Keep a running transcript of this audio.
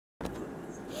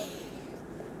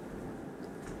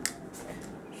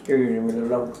Excuse me,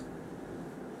 little.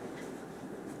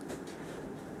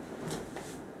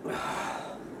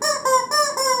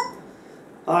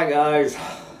 Hi guys.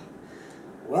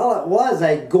 Well, it was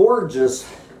a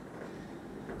gorgeous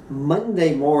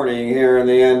Monday morning here in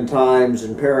the End Times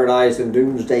and Paradise and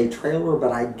Doomsday trailer,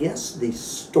 but I guess the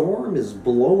storm is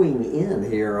blowing in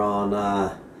here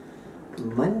on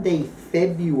Monday,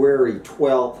 February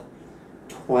 12th,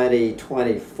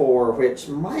 2024, which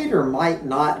might or might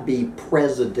not be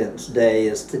President's Day.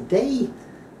 Is today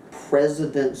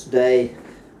President's Day?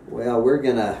 Well, we're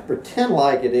gonna pretend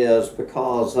like it is,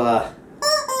 because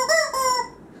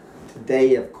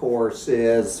today, of course,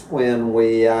 is when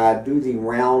we do the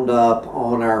roundup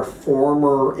on our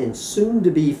former and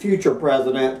soon-to-be future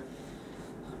president,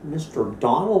 Mr.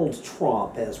 Donald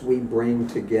Trump, as we bring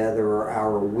together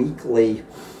our weekly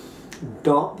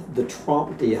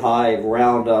Dumpthetrumptyhive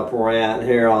roundup rant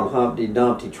here on Humpty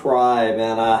Dumpty Tribe.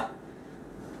 And I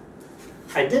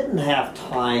didn't have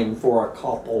time for a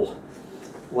couple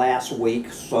last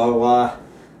week, so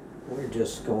we're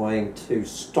just going to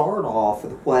start off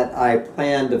with what I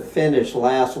planned to finish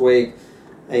last week,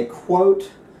 a quote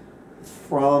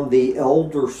from the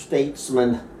elder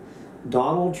statesman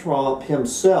Donald Trump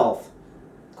himself.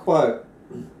 Quote,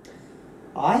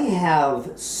 "I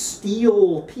have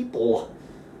steel people,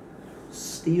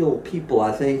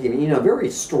 I think, you know, very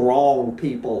strong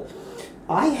people.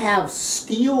 I have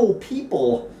steel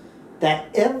people that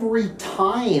every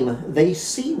time they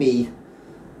see me,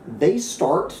 they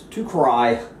start to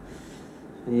cry."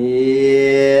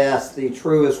 Yes, the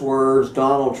truest words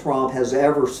Donald Trump has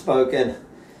ever spoken.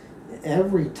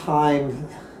 Every time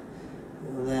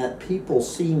that people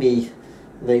see me,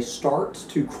 they start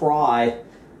to cry.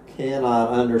 Cannot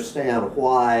understand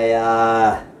why.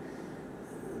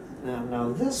 Now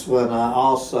this one I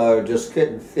also just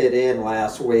couldn't fit in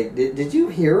last week. Did you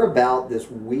hear about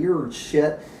this weird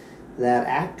shit that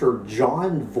actor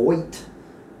Jon Voight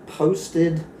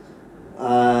posted?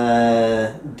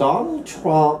 Donald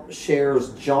Trump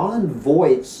shares Jon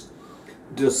Voight's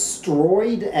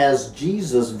 "Destroyed as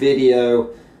Jesus" video,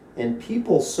 and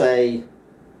people say,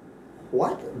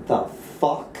 what the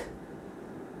fuck?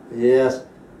 Yes,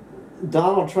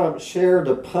 Donald Trump shared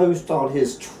a post on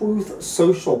his Truth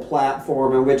Social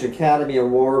platform in which Academy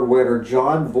Award winner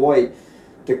Jon Voight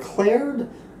declared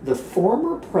the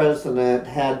former president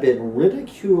had been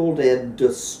ridiculed and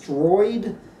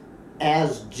destroyed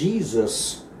as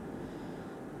Jesus.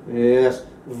 Yes,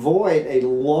 Voight, a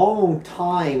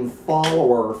long-time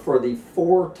follower for the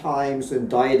 4 times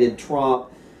indicted Trump,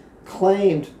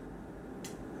 claimed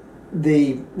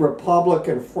the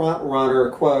Republican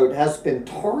frontrunner, quote, has been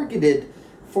targeted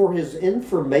for his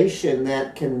information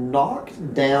that can knock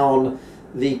down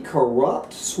the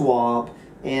corrupt swamp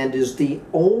and is the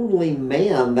only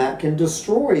man that can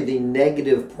destroy the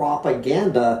negative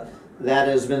propaganda that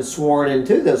has been sworn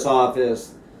into this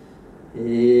office.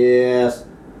 Yes.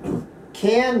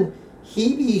 Can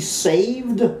he be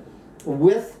saved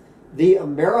with the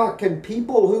American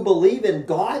people who believe in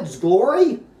God's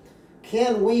glory?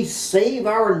 Can we save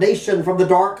our nation from the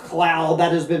dark cloud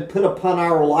that has been put upon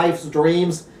our life's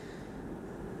dreams?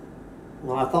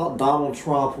 Well, I thought Donald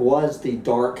Trump was the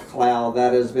dark cloud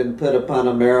that has been put upon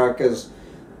America's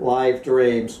life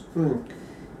dreams.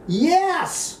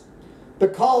 Yes!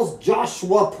 Because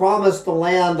Joshua promised the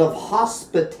land of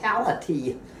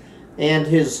hospitality, and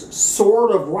his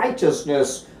sword of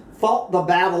righteousness fought the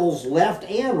battles left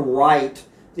and right,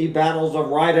 the battles of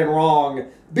right and wrong.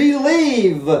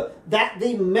 Believe that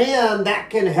the man that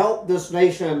can help this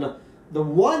nation, the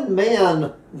one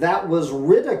man that was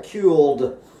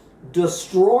ridiculed,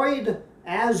 destroyed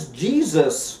as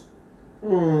Jesus,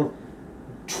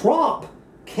 Trump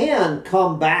can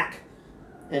come back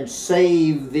and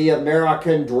save the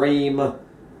American dream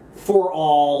for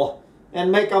all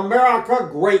and make America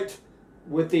great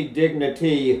with the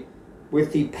dignity,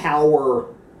 with the power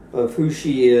of who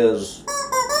she is.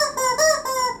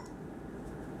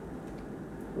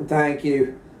 Thank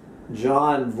you,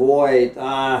 Jon Voight.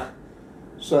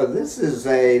 So this is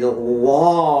a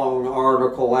long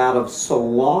article out of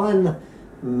Salon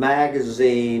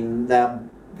magazine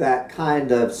that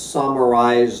kind of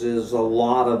summarizes a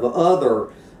lot of other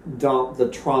Dump the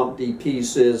Trumpty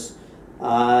pieces.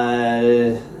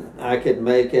 I could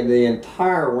make the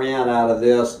entire rant out of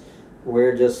this.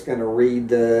 We're just going to read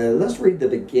let's read the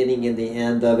beginning and the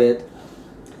end of it.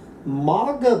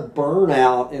 MAGA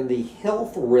burnout and the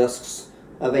health risks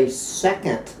of a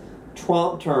second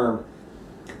Trump term.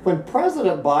 When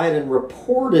President Biden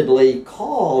reportedly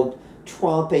called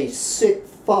Trump a sick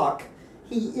fuck,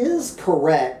 he is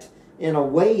correct in a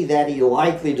way that he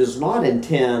likely does not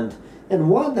intend, and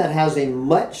one that has a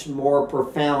much more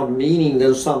profound meaning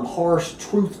than some harsh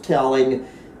truth-telling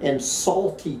and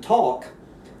salty talk.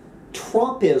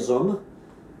 Trumpism,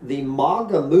 the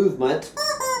MAGA movement,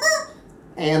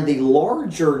 and the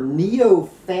larger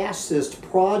neo-fascist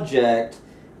project,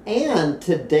 and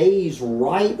today's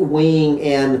right-wing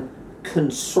and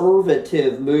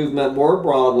conservative movement more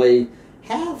broadly,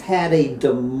 have had a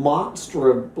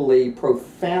demonstrably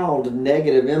profound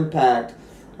negative impact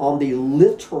on the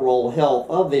literal health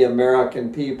of the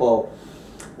American people.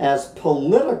 As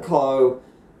Politico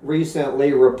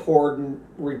recently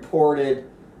reported,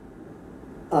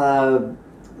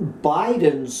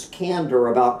 Biden's candor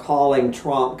about calling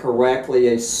Trump correctly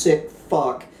a sick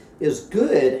fuck is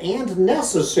good and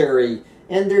necessary,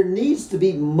 and there needs to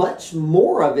be much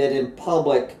more of it in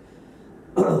public.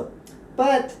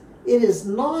 But it is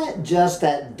not just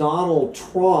that Donald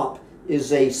Trump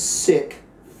is a sick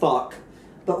fuck,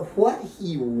 but what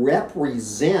he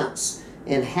represents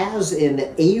and has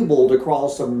enabled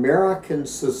across American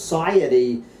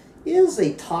society is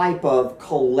a type of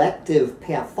collective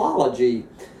pathology.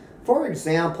 For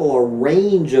example, a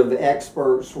range of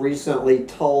experts recently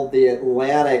told The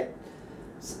Atlantic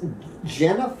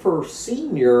Jennifer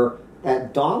Senior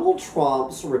that Donald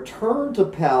Trump's return to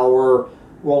power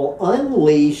will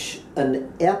unleash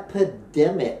an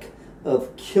epidemic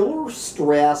of killer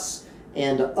stress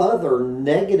and other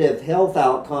negative health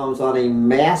outcomes on a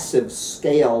massive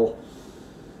scale.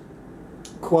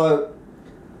 Quote,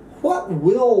 "What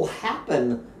will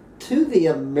happen to the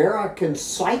American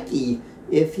psyche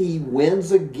if he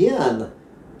wins again?"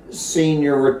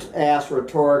 Senior asked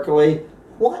rhetorically.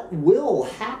 "What will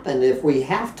happen if we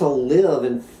have to live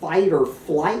in fight or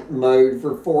flight mode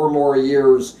for 4 more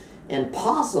years and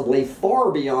possibly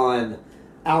far beyond?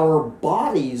 Our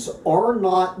bodies are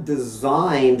not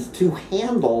designed to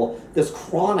handle this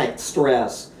chronic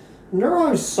stress."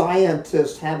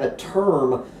 Neuroscientists have a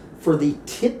term for the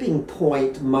tipping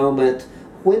point moment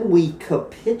when we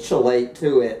capitulate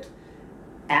to it.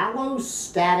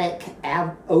 Allostatic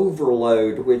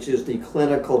overload, which is the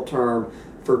clinical term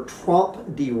for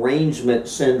Trump derangement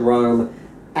syndrome.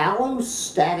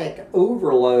 Allostatic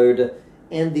overload,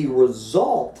 and the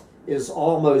result is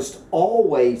almost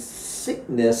always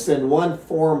sickness in one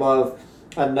form or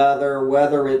another,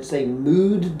 whether it's a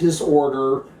mood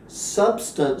disorder,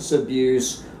 substance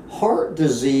abuse, heart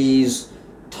disease,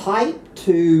 type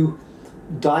 2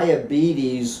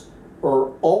 diabetes,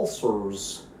 or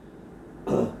ulcers.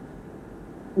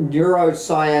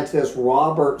 Neuroscientist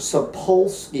Robert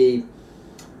Sapolsky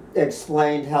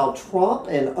explained how Trump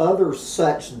and other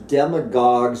such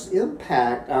demagogues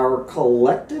impact our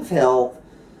collective health.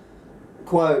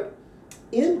 Quote,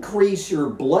 "Increase your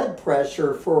blood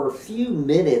pressure for a few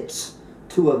minutes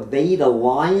to evade a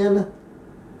lion?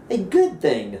 A good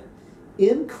thing.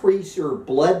 Increase your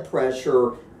blood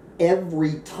pressure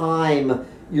every time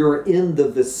you're in the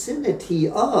vicinity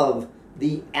of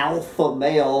the alpha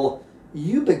male.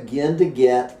 You begin to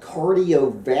get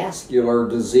cardiovascular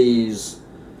disease."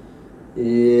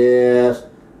 Yes.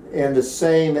 In the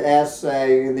same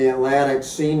essay in The Atlantic,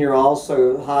 Senior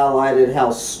also highlighted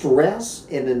how stress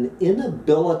and an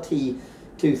inability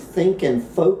to think and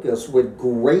focus would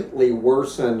greatly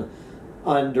worsen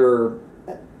under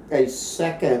a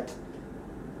second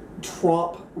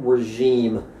Trump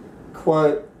regime.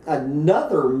 Quote,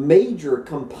 "Another major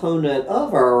component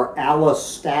of our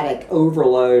allostatic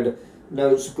overload,"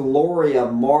 notes Gloria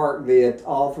Mark, the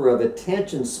author of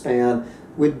Attention Span,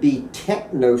 "would be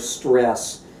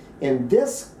technostress. In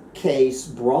this case,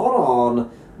 brought on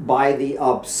by the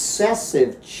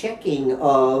obsessive checking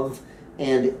of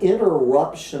and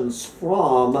interruptions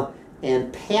from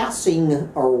and passing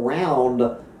around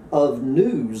of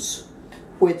news,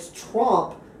 which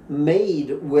Trump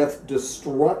made with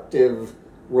destructive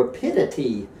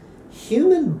rapidity.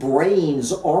 Human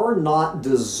brains are not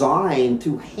designed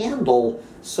to handle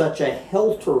such a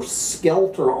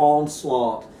helter-skelter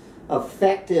onslaught.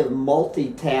 Effective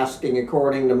multitasking,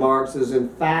 according to Marx, is in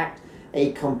fact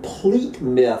a complete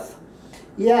myth.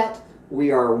 Yet, we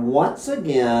are once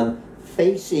again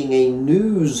facing a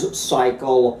news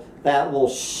cycle that will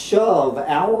shove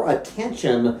our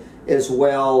attention as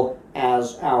well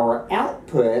as our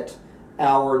output,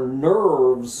 our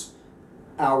nerves,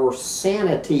 our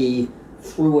sanity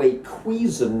through a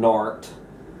Cuisinart.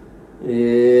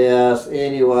 Yes,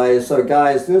 anyway, so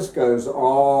guys, this goes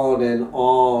on and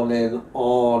on and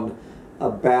on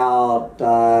about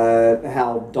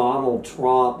how Donald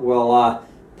Trump will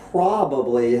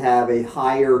probably have a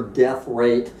higher death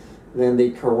rate than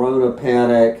the corona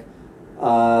panic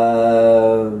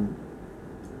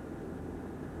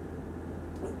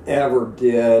ever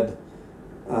did.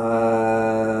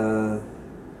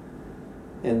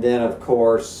 And then, of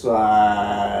course,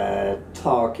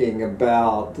 talking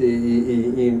about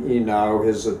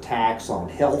his attacks on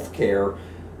healthcare,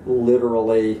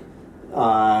 literally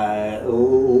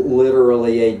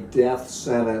a death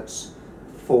sentence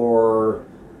for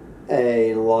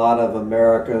a lot of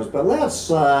Americans. But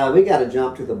we got to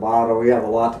jump to the bottom. We have a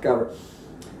lot to cover.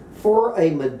 For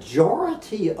a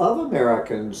majority of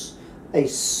Americans, a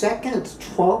second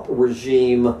Trump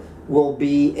regime will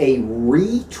be a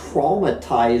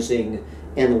re-traumatizing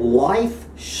and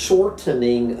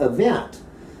life-shortening event.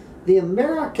 The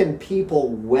American people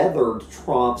weathered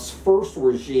Trump's first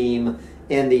regime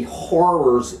and the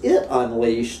horrors it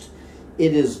unleashed.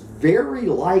 It is very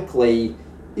likely,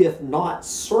 if not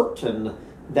certain,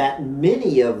 that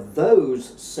many of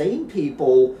those same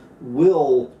people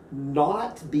will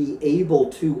not be able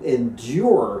to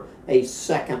endure a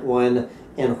second one,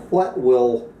 and what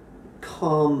will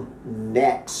come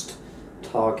next,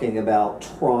 talking about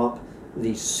Trump,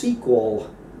 the sequel.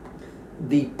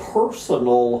 The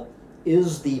personal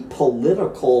is the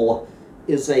political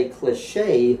is a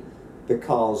cliche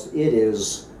because it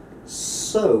is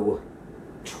so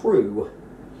true.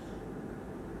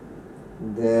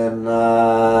 Then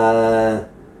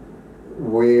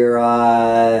we're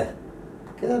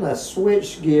gonna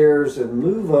switch gears and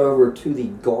move over to the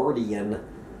Guardian.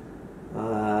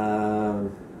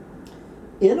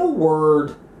 In a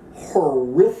word,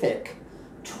 horrific.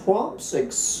 Trump's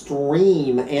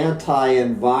extreme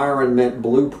anti-environment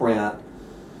blueprint.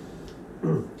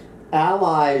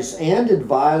 Allies and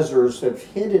advisors have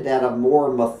hinted at a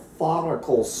more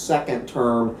methodical second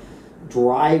term,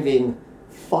 driving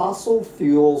fossil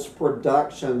fuels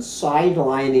production,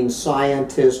 sidelining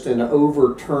scientists, and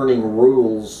overturning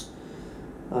rules.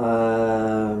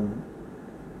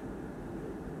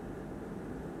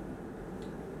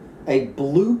 A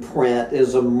blueprint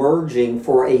is emerging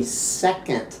for a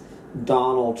second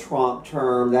Donald Trump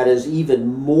term that is even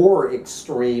more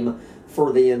extreme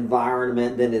for the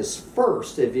environment than his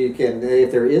first, if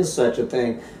there is such a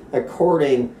thing,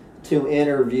 according to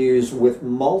interviews with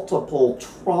multiple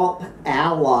Trump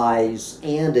allies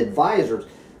and advisors.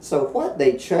 So what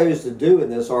they chose to do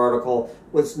in this article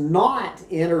was not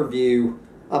interview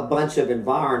a bunch of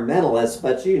environmentalists,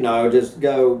 but just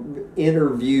go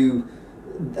interview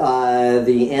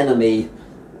the enemy.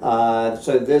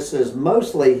 So this is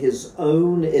mostly his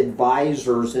own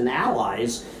advisors and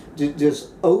allies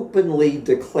just openly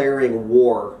declaring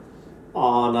war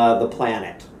on the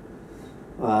planet.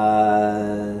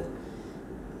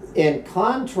 In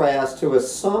contrast to a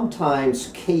sometimes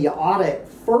chaotic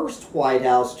first White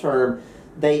House term,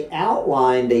 they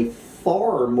outlined a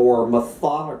far more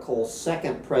methodical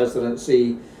second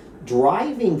presidency,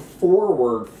 driving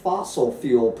forward fossil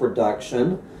fuel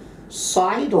production,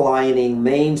 sidelining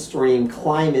mainstream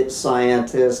climate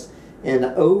scientists, and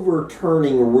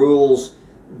overturning rules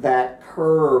that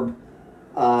curb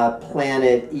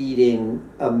planet-eating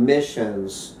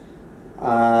emissions.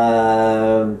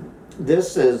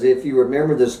 This is, if you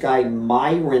remember this guy,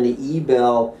 Myron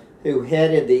Ebell, who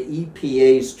headed the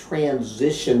EPA's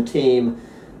transition team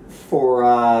for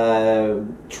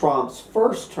Trump's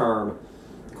first term.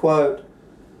 Quote,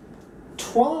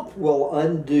 Trump will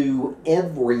undo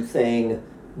everything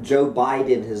Joe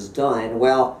Biden has done.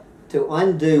 Well, to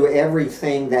undo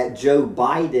everything that Joe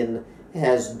Biden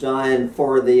has done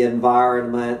for the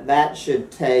environment, that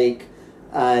should take,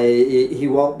 he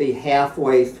won't be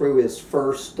halfway through his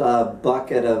first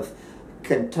bucket of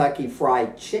Kentucky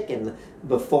Fried Chicken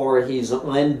before he's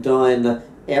undone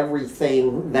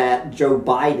everything that Joe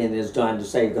Biden has done to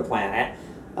save the planet.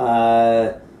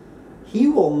 He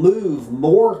will move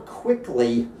more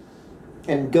quickly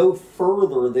and go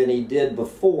further than he did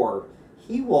before.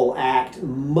 He will act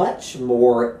much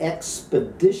more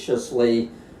expeditiously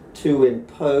to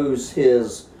impose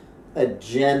his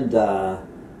agenda.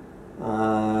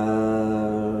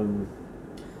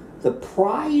 The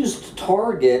prized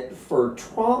target for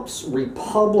Trump's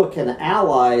Republican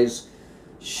allies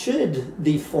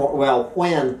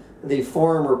when the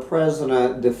former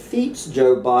president defeats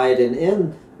Joe Biden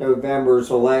in November's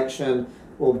election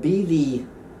will be the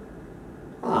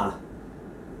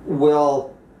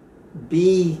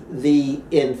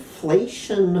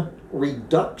Inflation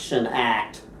Reduction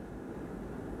Act,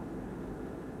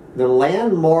 the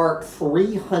landmark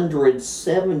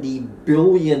 $370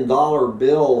 billion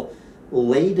bill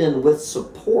laden with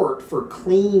support for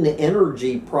clean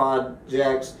energy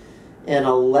projects and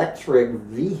electric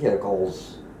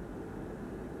vehicles.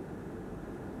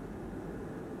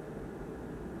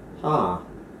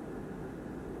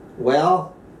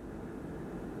 Well,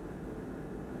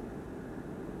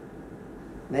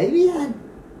 maybe I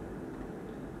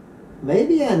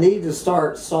need to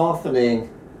start softening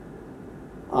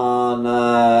on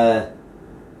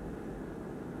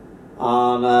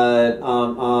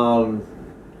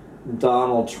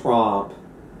Donald Trump.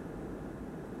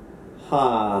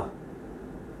 Huh.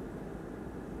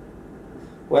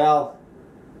 Well,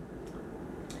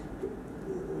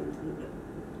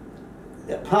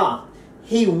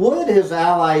 he would, his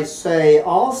allies say,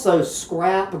 also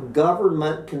scrap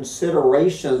government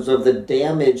considerations of the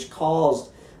damage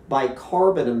caused by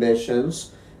carbon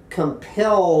emissions,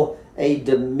 compel a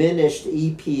diminished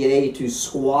EPA to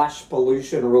squash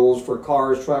pollution rules for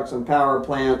cars, trucks, and power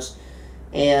plants,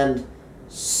 and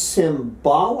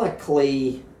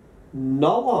symbolically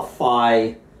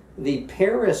nullify the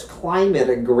Paris Climate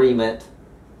Agreement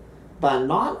by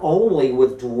not only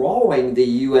withdrawing the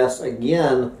U.S.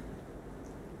 again.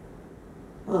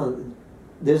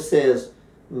 This is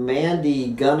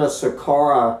Mandy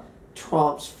Gunasakara,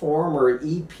 Trump's former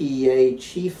EPA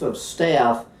chief of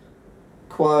staff,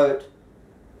 quote,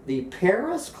 "The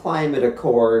Paris Climate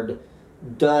Accord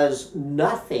does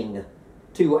nothing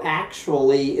to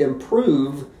actually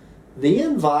improve the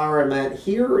environment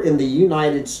here in the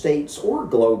United States or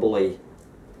globally."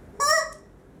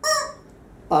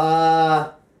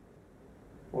 Well,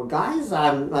 guys,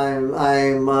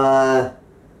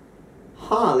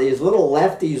 these little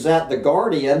lefties at The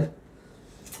Guardian,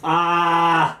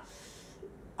 I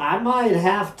might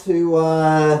have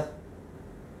to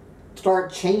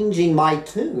start changing my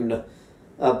tune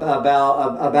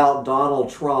about Donald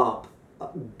Trump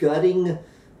gutting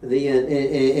the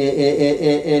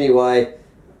anyway.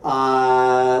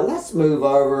 Let's move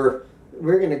over.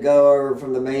 We're going to go over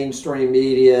from the mainstream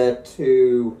media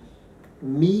to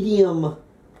Medium.com.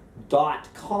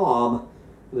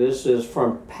 This is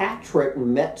from Patrick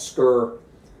Metzger.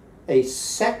 A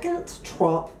second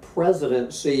Trump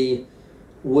presidency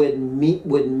would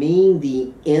mean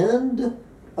the end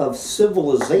of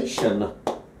civilization.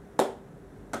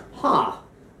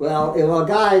 Well,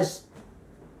 guys,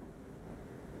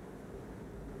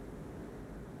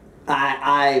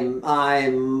 I've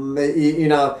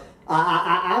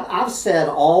said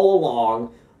all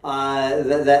along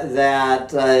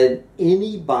that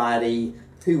anybody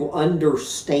who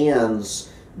understands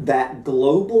that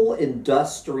global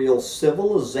industrial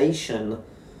civilization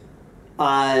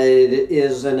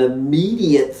is an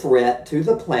immediate threat to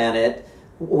the planet,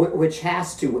 which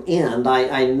has to end.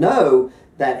 I know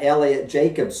that Elliot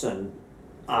Jacobson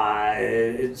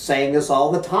is saying this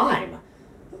all the time.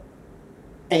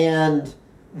 And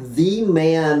the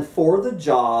man for the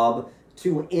job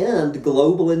to end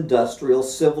global industrial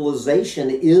civilization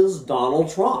is Donald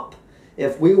Trump.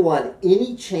 If we want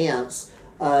any chance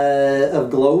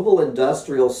of global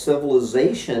industrial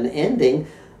civilization ending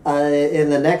in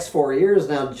the next 4 years,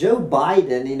 now Joe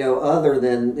Biden, other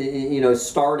than,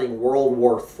 starting World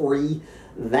War III,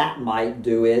 that might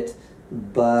do it.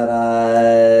 But,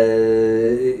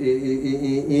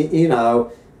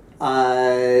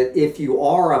 if you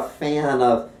are a fan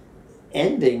of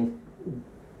ending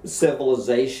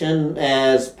civilization,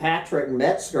 as Patrick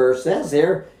Metzger says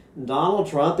here, Donald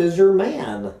Trump is your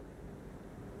man.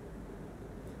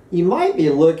 You might be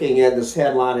looking at this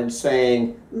headline and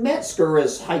saying, Metzger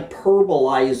is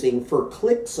hyperbolizing for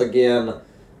clicks again,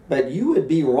 but you would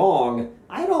be wrong.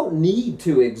 I don't need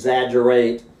to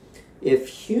exaggerate. If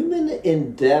human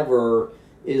endeavor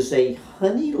is a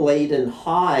honey-laden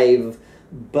hive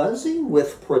buzzing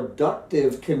with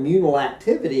productive communal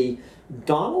activity,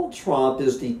 Donald Trump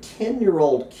is the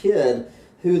 10-year-old kid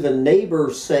who the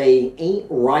neighbors say ain't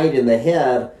right in the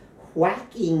head,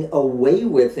 whacking away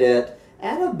with it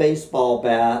at a baseball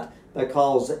bat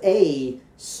because A,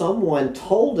 someone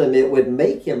told him it would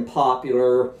make him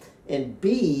popular, and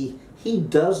B, he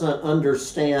doesn't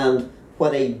understand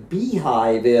what a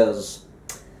beehive is.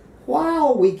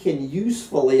 While we can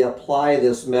usefully apply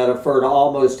this metaphor to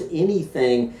almost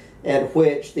anything at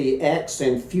which the ex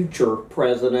and future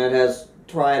president has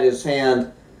tried his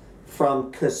hand,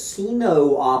 from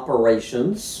casino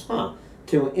operations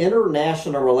to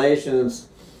international relations,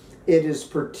 it is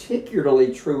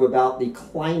particularly true about the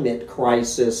climate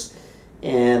crisis.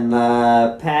 And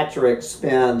Patrick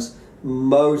spends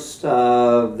most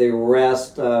of the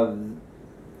rest of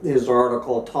his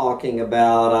article talking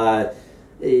about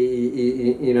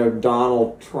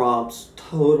Donald Trump's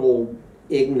total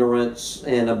ignorance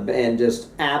and just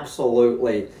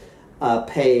absolutely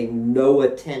paying no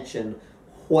attention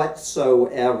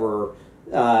whatsoever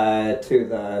to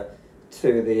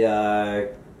the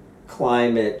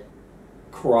climate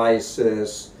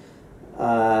crisis.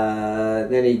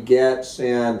 Then he gets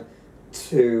in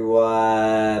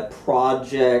to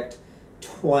Project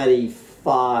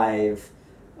 25.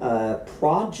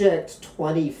 Project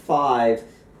 25,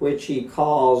 which he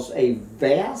calls a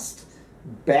vast,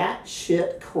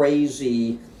 batshit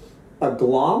crazy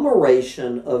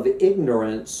agglomeration of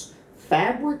ignorance,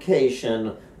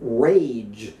 fabrication,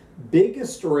 rage,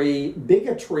 bigotry,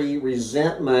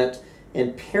 resentment,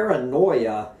 and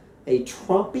paranoia, a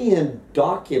Trumpian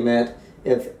document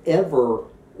if ever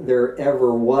there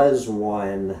ever was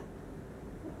one.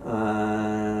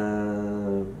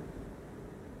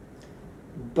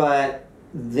 But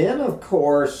then, of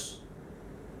course,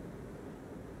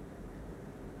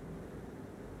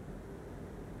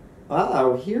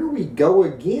 here we go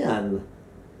again.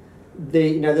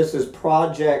 This is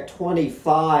Project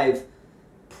 25,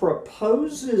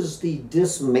 proposes the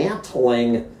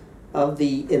dismantling of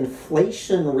the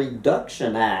Inflation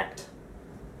Reduction Act,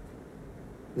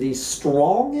 the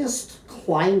strongest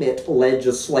climate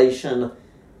legislation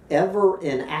ever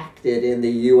enacted in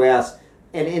the U.S.,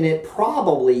 and it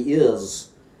probably is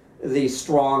the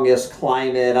strongest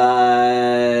climate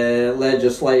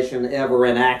legislation ever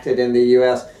enacted in the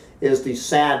U.S., is the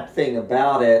sad thing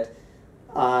about it.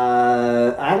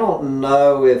 I don't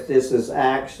know if this is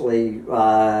actually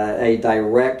a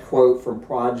direct quote from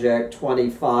Project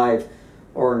 25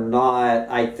 or not.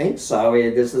 I think so.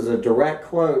 This is a direct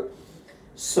quote.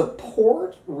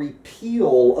 Support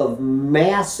repeal of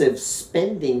massive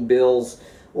spending bills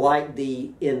like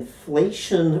the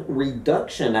Inflation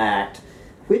Reduction Act,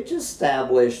 which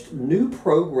established new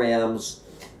programs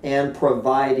and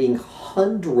providing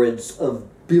hundreds of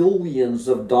billions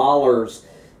of dollars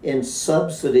in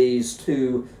subsidies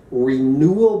to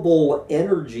renewable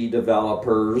energy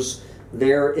developers,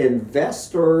 their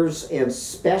investors, and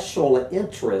special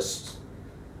interests,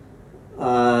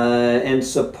 and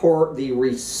support the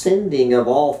rescinding of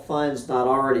all funds not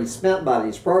already spent by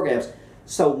these programs.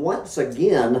 So once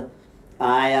again,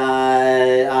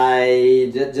 I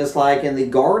just like in the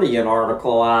Guardian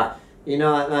article,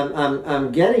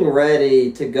 I'm getting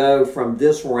ready to go from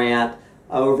this rant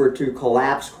over to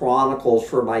Collapse Chronicles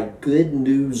for my Good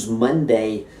News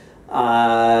Monday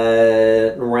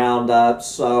roundup.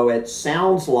 So it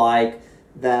sounds like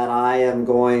that I am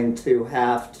going to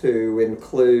have to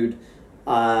include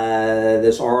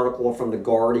this article from the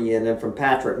Guardian and from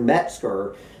Patrick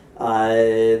Metzger,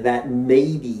 that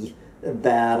maybe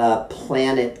that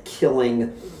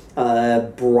planet-killing,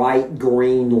 bright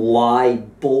green lie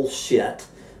bullshit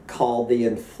called the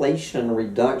Inflation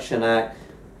Reduction Act.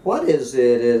 What is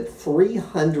it?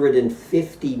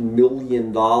 $350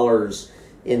 million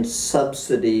in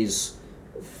subsidies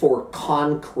for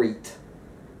concrete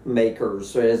makers.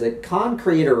 So is it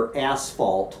concrete or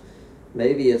asphalt?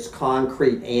 Maybe it's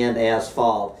concrete and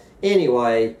asphalt.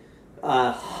 Anyway,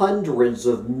 hundreds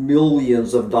of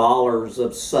millions of dollars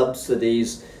of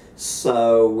subsidies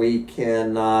so we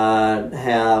can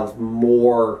have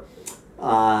more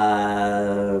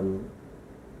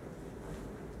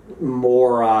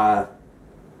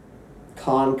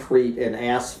concrete and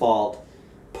asphalt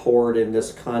poured in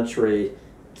this country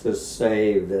to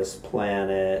save this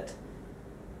planet.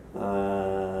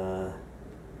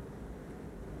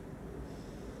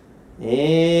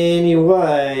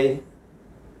 Anyway,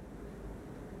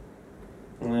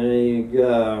 there you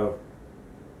go.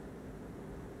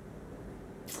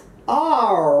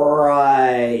 All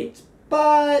right,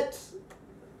 but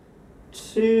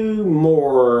two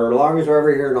more. As long as we're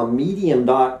over here on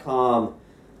medium.com,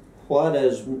 what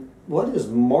is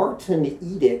Martin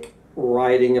Edick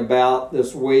writing about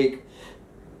this week?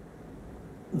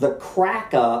 The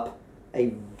crack up,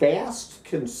 a vast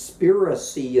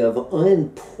conspiracy of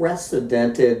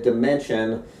unprecedented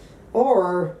dimension,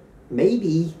 or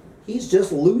maybe he's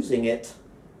just losing it.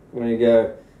 There you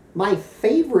go. My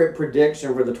favorite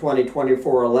prediction for the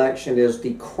 2024 election is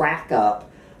the crack up,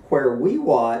 where we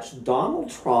watch Donald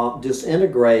Trump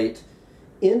disintegrate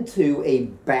into a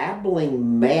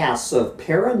babbling mass of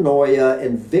paranoia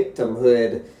and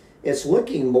victimhood. It's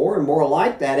looking more and more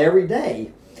like that every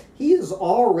day. He has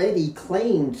already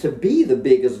claimed to be the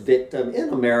biggest victim in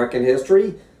American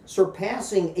history,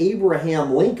 surpassing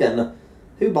Abraham Lincoln,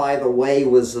 who, by the way,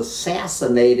 was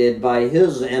assassinated by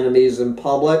his enemies in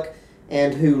public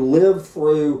and who lived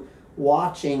through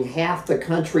watching half the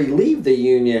country leave the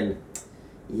Union.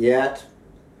 Yet,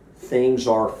 things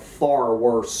are far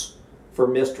worse for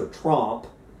Mr. Trump.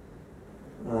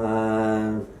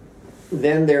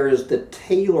 Then there is the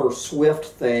Taylor Swift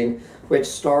thing, which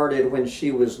started when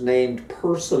she was named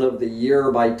Person of the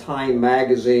Year by Time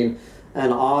magazine,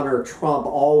 an honor Trump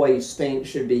always thinks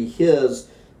should be his,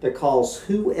 because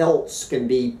who else can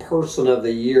be Person of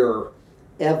the Year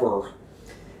ever?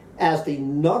 as the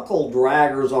knuckle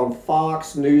draggers on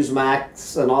Fox,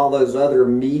 Newsmax, and all those other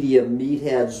media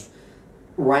meatheads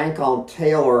rank on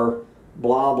Taylor,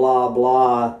 blah, blah,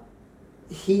 blah,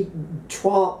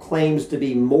 Trump claims to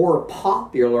be more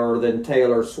popular than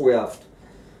Taylor Swift.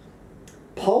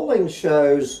 Polling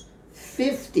shows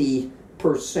 50%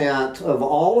 of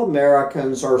all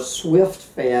Americans are Swift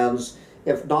fans,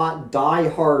 if not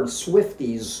die-hard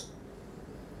Swifties.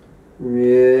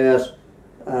 Yes.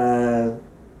 The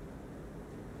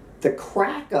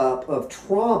crack-up of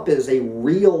Trump is a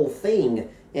real thing,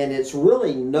 and it's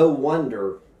really no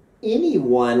wonder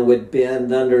anyone would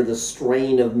bend under the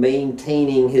strain of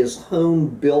maintaining his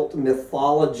home-built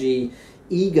mythology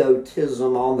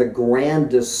egotism on the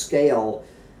grandest scale.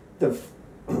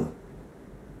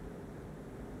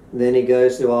 Then he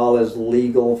goes through all his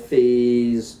legal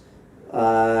fees.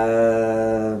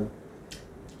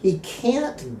 He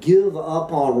can't give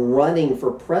up on running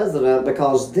for president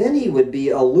because then he would be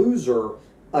a loser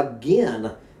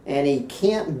again. And he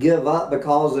can't give up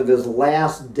because of his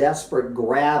last desperate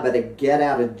grab at a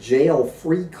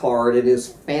get-out-of-jail-free card in his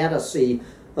fantasy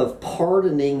of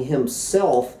pardoning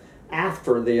himself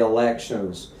after the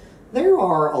elections. There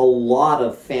are a lot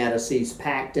of fantasies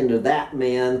packed into that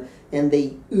man, and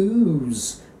they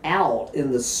ooze out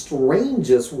in the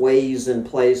strangest ways and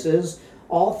places,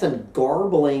 often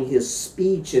garbling his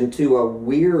speech into a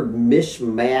weird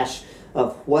mishmash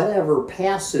of whatever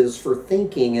passes for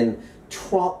thinking in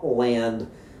Trump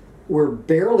land. We're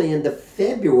barely into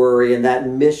February and that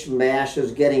mishmash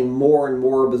is getting more and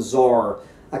more bizarre.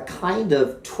 A kind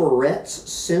of Tourette's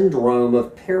syndrome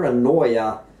of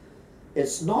paranoia.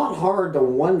 It's not hard to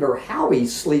wonder how he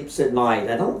sleeps at night.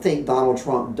 I don't think Donald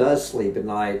Trump does sleep at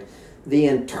night. The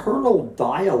internal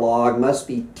dialogue must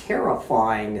be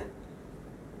terrifying.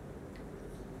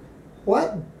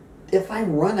 What if I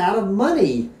run out of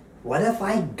money? What if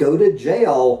I go to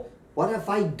jail? What if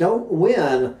I don't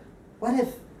win? What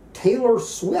if Taylor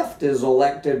Swift is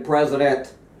elected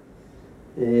president?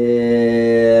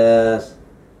 Yes.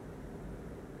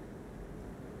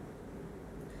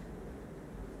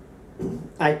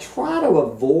 I try to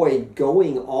avoid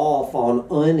going off on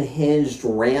unhinged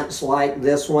rants like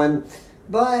this one,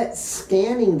 but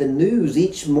scanning the news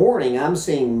each morning, I'm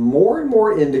seeing more and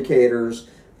more indicators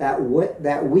that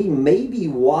we may be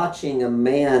watching a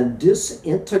man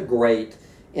disintegrate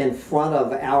in front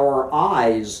of our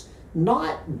eyes.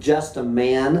 Not just a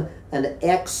man, an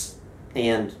ex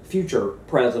and future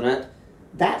president.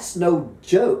 That's no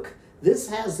joke.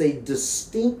 This has a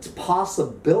distinct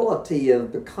possibility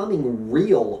of becoming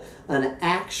real, an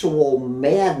actual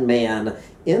madman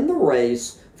in the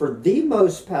race for the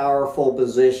most powerful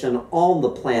position on the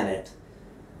planet.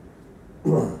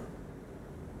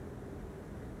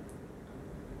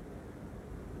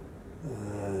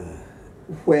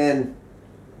 When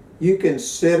you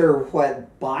consider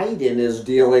what Biden is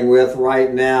dealing with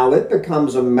right now, it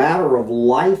becomes a matter of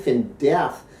life and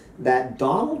death that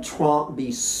Donald Trump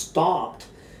be stopped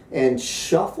and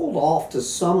shuffled off to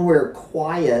somewhere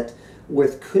quiet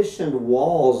with cushioned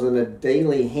walls and a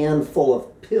daily handful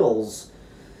of pills.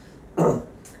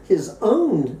 His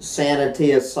own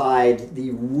sanity aside,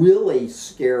 the really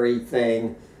scary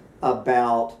thing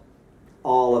about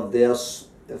all of this,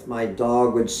 if my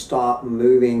dog would stop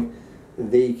moving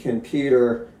the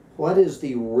computer, what is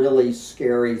the really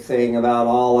scary thing about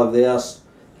all of this?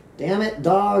 Damn it,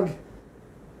 dog.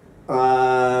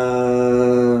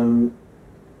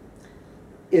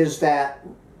 Is that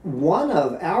one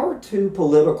of our two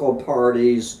political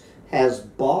parties has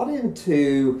bought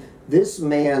into this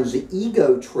man's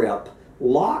ego trip,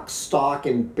 lock, stock,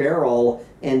 and barrel,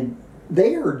 and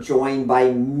they are joined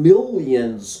by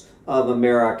millions of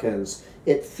Americans.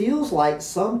 It feels like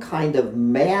some kind of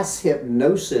mass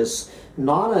hypnosis,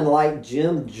 not unlike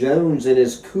Jim Jones and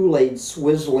his Kool-Aid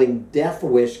swizzling death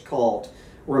wish cult.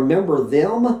 Remember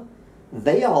them?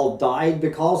 They all died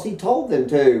because he told them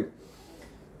to.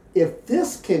 If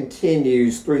this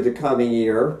continues through the coming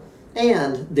year,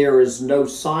 and there is no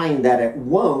sign that it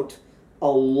won't, a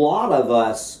lot of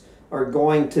us are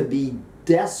going to be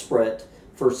desperate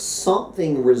for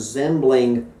something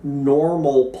resembling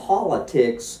normal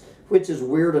politics, which is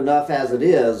weird enough as it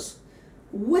is.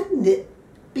 Wouldn't it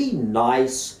be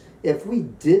nice if we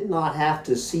did not have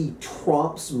to see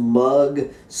Trump's mug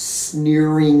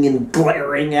sneering and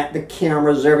glaring at the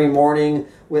cameras every morning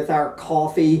with our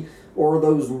coffee, or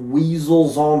those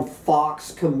weasels on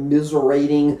Fox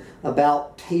commiserating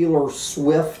about Taylor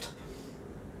Swift?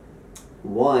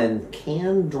 One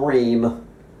can dream.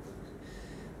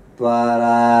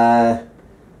 But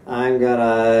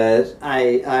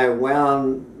I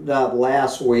wound up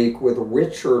last week with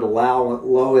Richard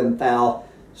Lowenthal,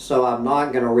 so I'm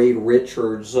not gonna read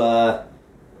Richard's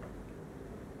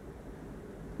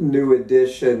new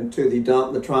addition to the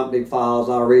Dump the Trumpty Files.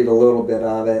 I'll read a little bit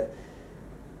of it.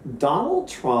 Donald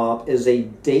Trump is a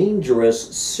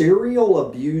dangerous serial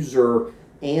abuser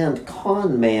and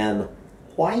con man.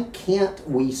 Why can't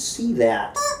we see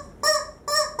that?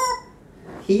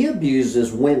 He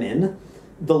abuses women,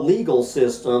 the legal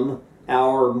system,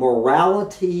 our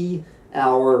morality,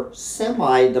 our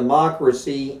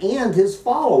semi-democracy, and his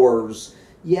followers.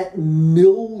 Yet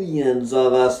millions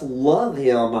of us love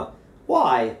him.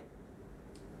 Why?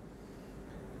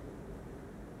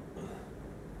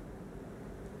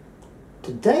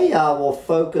 Today I will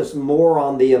focus more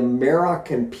on the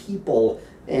American people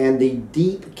and the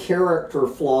deep character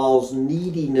flaws,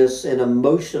 neediness, and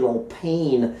emotional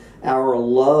pain our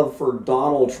love for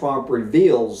Donald Trump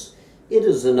reveals. It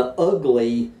is an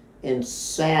ugly and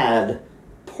sad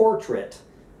portrait.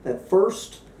 But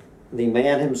first, the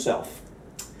man himself.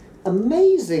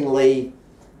 Amazingly,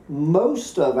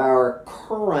 most of our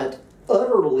current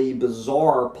utterly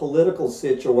bizarre political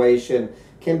situation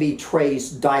can be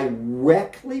traced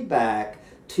directly back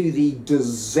to the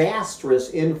disastrous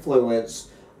influence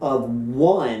of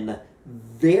one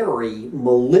very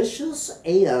malicious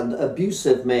and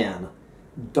abusive man,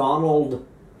 Donald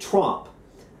Trump.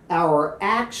 Our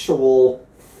actual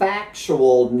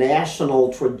factual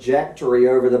national trajectory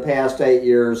over the past 8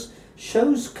 years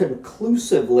shows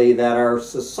conclusively that our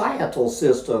societal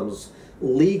systems,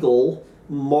 legal,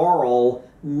 moral,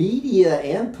 media,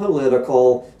 and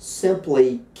political,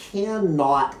 simply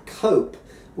cannot cope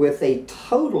with a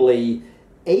totally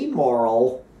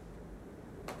amoral,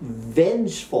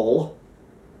 vengeful,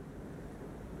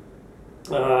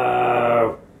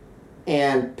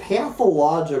 and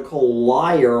pathological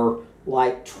liar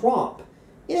like Trump.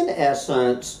 In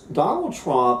essence, Donald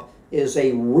Trump is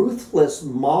a ruthless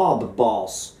mob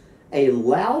boss, a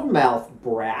loudmouth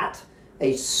brat,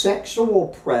 a sexual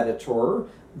predator,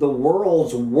 the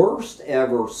world's worst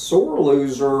ever sore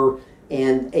loser,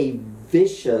 and a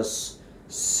vicious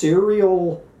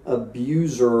serial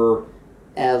abuser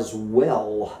as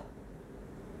well.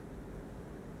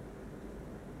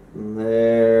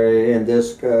 There, and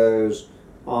this goes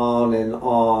on,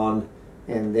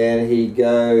 and then he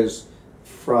goes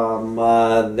from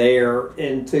there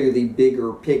into the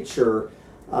bigger picture,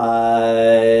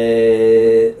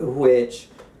 which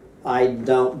I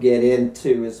don't get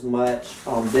into as much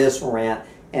on this rant,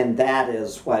 and that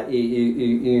is what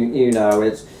you know.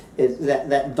 It's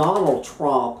that Donald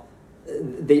Trump,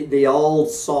 the old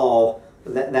saw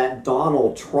that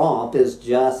Donald Trump is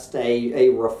just a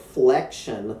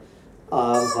reflection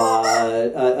of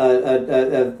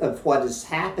what is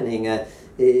happening. It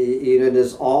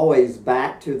is always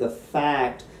back to the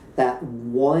fact that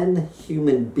one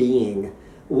human being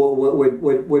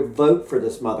would vote for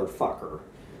this motherfucker.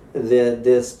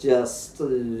 This just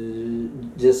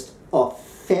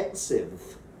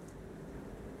offensive.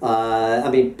 I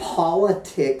mean,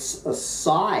 politics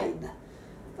aside,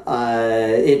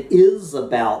 it is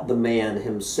about the man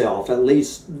himself. At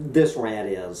least this rant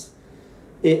is.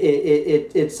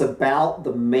 It's about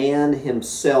the man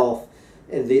himself.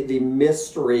 The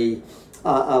mystery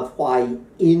of why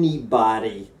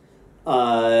anybody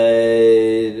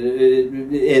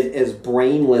as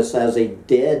brainless as a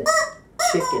dead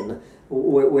chicken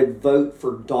would vote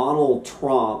for Donald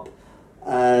Trump.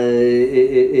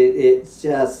 It's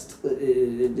just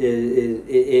anyway.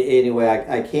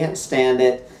 I can't stand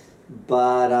it,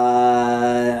 but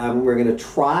we're going to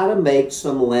try to make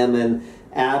some lemonade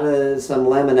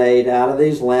out of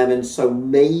these lemons. So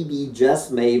maybe,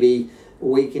 just maybe,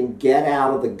 we can get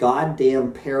out of the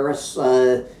goddamn Paris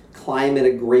climate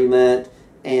agreement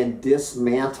and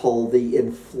dismantle the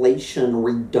Inflation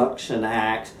Reduction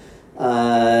Act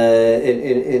and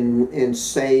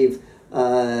save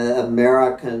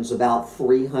Americans about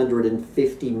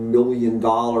 $350 million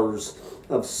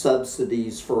of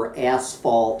subsidies for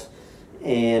asphalt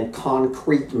and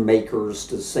concrete makers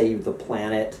to save the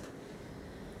planet.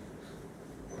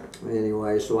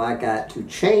 Anyway, so I got to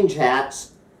change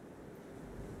hats.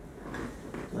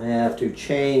 I have to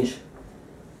change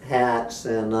hats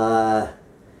and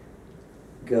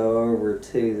go over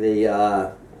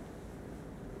to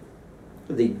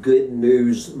the Good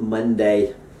News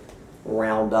Monday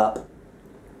roundup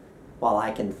while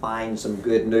I can find some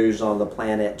good news on the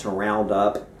planet to round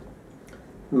up.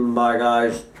 Bye,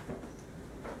 guys.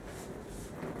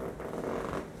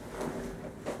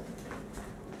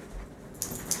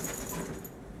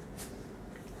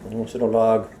 Nice little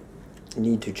dog.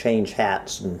 need to change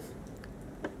hats and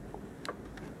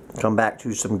come back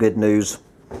to some good news.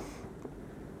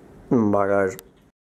 Bye, guys.